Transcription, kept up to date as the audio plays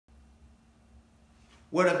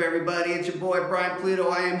What up, everybody? It's your boy Brian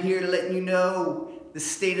Pulido. I am here to let you know the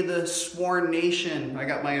state of the sworn nation. I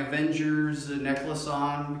got my Avengers necklace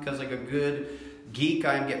on because, like a good geek,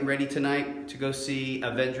 I'm getting ready tonight to go see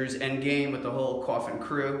Avengers Endgame with the whole Coffin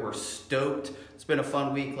crew. We're stoked. It's been a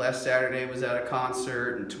fun week. Last Saturday was at a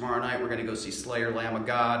concert, and tomorrow night we're going to go see Slayer, Lamb of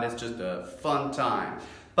God. It's just a fun time.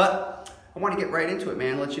 But I want to get right into it,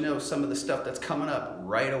 man. Let you know some of the stuff that's coming up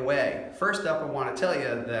right away. First up, I want to tell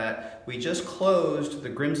you that we just closed the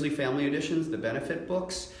Grimsley Family Editions, the benefit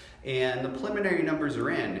books, and the preliminary numbers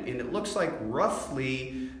are in. And it looks like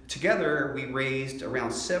roughly together we raised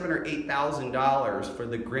around $7,000 or $8,000 for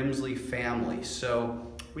the Grimsley family.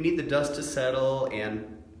 So we need the dust to settle,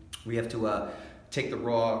 and we have to take the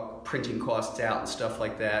raw printing costs out and stuff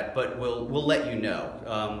like that, but we'll let you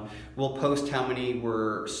know. We'll post how many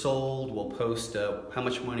were sold, we'll post how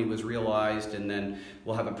much money was realized, and then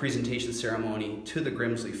we'll have a presentation ceremony to the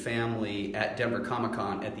Grimsley family at Denver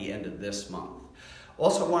Comic-Con at the end of this month.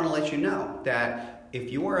 Also want to let you know that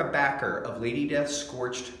if you are a backer of Lady Death's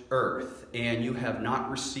Scorched Earth and you have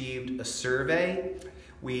not received a survey,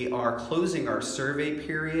 we are closing our survey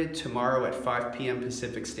period tomorrow at 5 p.m.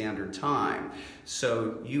 Pacific Standard Time.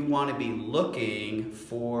 So you want to be looking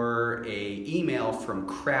for an email from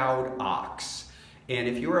CrowdOx. And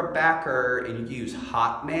if you're a backer and you use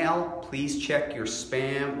Hotmail, please check your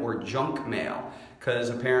spam or junk mail,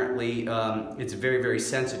 because apparently it's very, very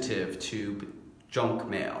sensitive to junk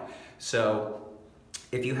mail. So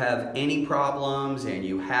if you have any problems and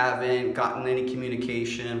you haven't gotten any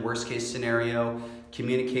communication, worst case scenario,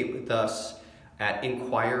 communicate with us at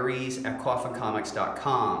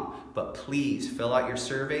inquiries@coffincomics.com. But please fill out your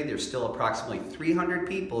survey. There's still approximately 300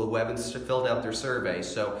 people who haven't filled out their survey.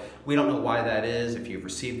 So we don't know why that is, if you've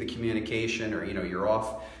received the communication or you're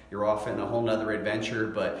off in a whole nother adventure.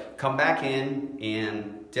 But come back in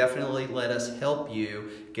and definitely let us help you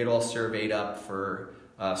get all surveyed up for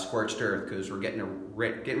Scorched Earth, because we're getting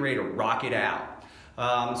ready to rock it out.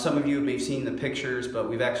 Some of you may have seen the pictures, but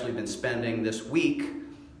we've actually been spending this week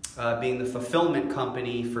being the fulfillment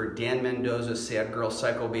company for Dan Mendoza's Sad Girl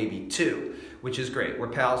Psycho Baby 2, which is great. We're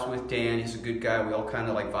pals with Dan. He's a good guy. We all kind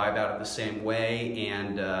of like vibe out of the same way,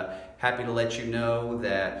 and happy to let you know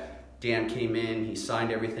that Dan came in, he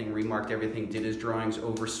signed everything, remarked everything, did his drawings,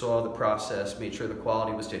 oversaw the process, made sure the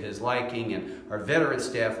quality was to his liking, and our veteran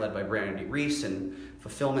staff led by Brandon DeReese and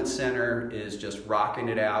Fulfillment Center is just rocking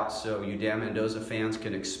it out. So you Dan Mendoza fans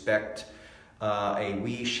can expect a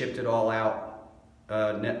 "we shipped it all out"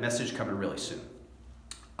 net message coming really soon.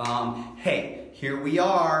 Hey, here we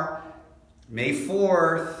are, May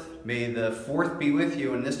 4th. May the 4th be with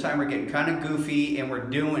you, and this time we're getting kind of goofy and we're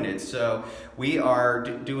doing it. So we are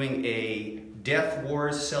doing a Death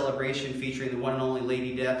Wars celebration featuring the one and only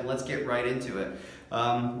Lady Death. Let's get right into it.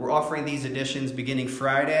 We're offering these editions beginning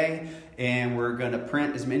Friday, and we're going to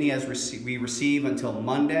print as many as we receive until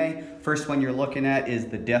Monday. First one you're looking at is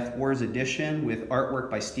the Death Wars edition with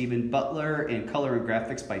artwork by Stephen Butler and color and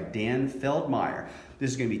graphics by Dan Feldmeyer.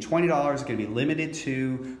 This is going to be $20. It's going to be limited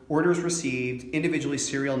to orders received, individually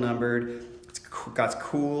serial numbered. It's got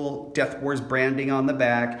cool Death Wars branding on the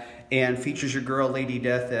back, and features your girl Lady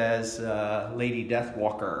Death as Lady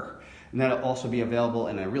Deathwalker. And that'll also be available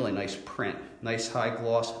in a really nice print. Nice high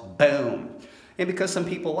gloss, boom. And because some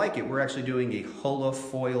people like it, we're actually doing a holo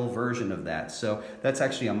foil version of that. So that's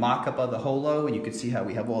actually a mock-up of the holo, and you can see how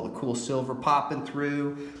we have all the cool silver popping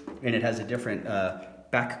through, and it has a different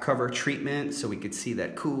back cover treatment, so we could see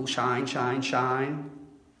that cool shine, shine, shine.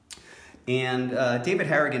 And David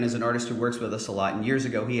Harrigan is an artist who works with us a lot, and years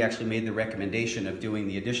ago he actually made the recommendation of doing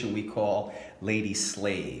the edition we call Lady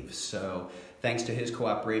Slave. So thanks to his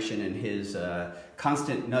cooperation and his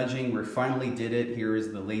constant nudging, we finally did it. Here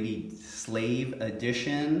is the Lady Slave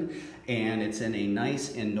edition, and it's in a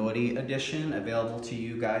nice and naughty edition, available to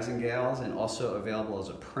you guys and gals, and also available as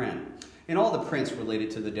a print. And all the prints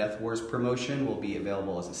related to the Death Wars promotion will be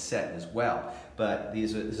available as a set as well. But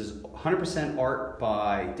this is 100% art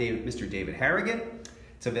by Mr. David Harrigan.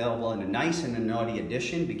 It's available in a nice and a naughty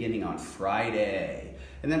edition beginning on Friday.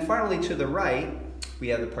 And then finally to the right, we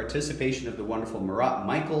have the participation of the wonderful Marat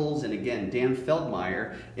Michaels and again Dan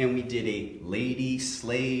Feldmeyer, and we did a Lady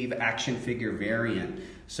Slave action figure variant.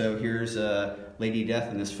 So here's Lady Death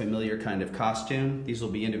in this familiar kind of costume. These will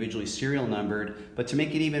be individually serial numbered, but to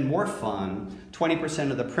make it even more fun, 20%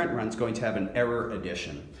 of the print run is going to have an error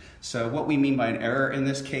edition. So what we mean by an error in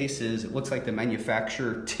this case is it looks like the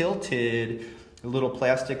manufacturer tilted a little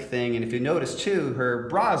plastic thing, and if you notice too, her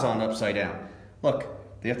bra's on upside down. Look,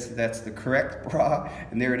 that's the correct bra,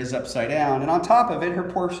 and there it is upside down, and on top of it, her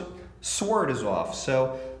sword is off.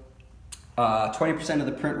 So 20% of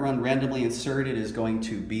the print run randomly inserted is going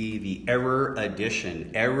to be the error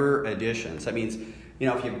edition. Error edition. So that means, you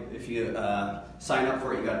know, if you sign up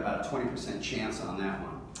for it, you got about a 20% chance on that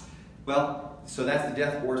one. Well, so that's the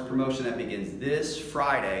Death Wars promotion that begins this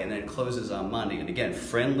Friday and then closes on Monday. And again,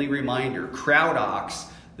 friendly reminder, CrowdOx,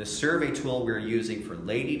 the survey tool we're using for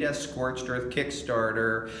Lady Death Scorched Earth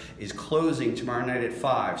Kickstarter, is closing tomorrow night at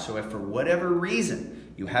 5. So if for whatever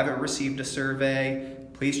reason you haven't received a survey,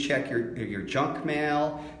 please check your junk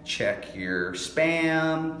mail, check your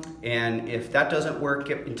spam, and if that doesn't work,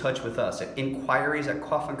 get in touch with us at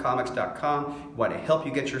inquiries@coffincomics.com. We want to help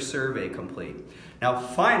you get your survey complete. Now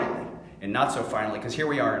finally, and not so finally, because here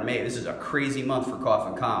we are in May, this is a crazy month for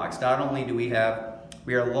Coffin Comics. Not only do we are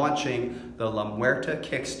launching the La Muerta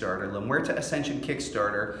Kickstarter, La Muerta Ascension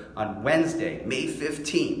Kickstarter on Wednesday, May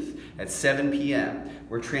 15th at 7 p.m.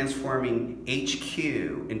 We're transforming HQ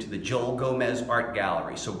into the Joel Gomez Art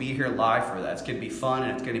Gallery. So be here live for that. It's going to be fun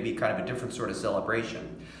and it's going to be kind of a different sort of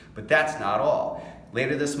celebration. But that's not all.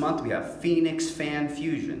 Later this month, we have Phoenix Fan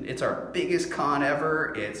Fusion. It's our biggest con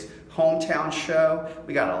ever. It's hometown show.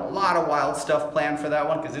 We got a lot of wild stuff planned for that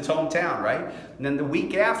one because it's hometown, right? And then the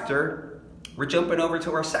week after, we're jumping over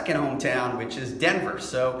to our second hometown, which is Denver.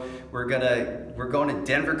 So we're going to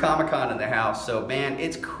Denver Comic-Con in the house. So man,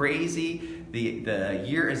 it's crazy. The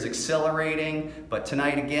year is accelerating, but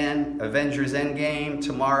tonight again, Avengers Endgame,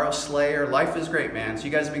 tomorrow Slayer. Life is great, man. So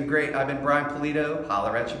you guys have been great. I've been Brian Pulido.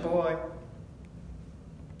 Holler at your boy.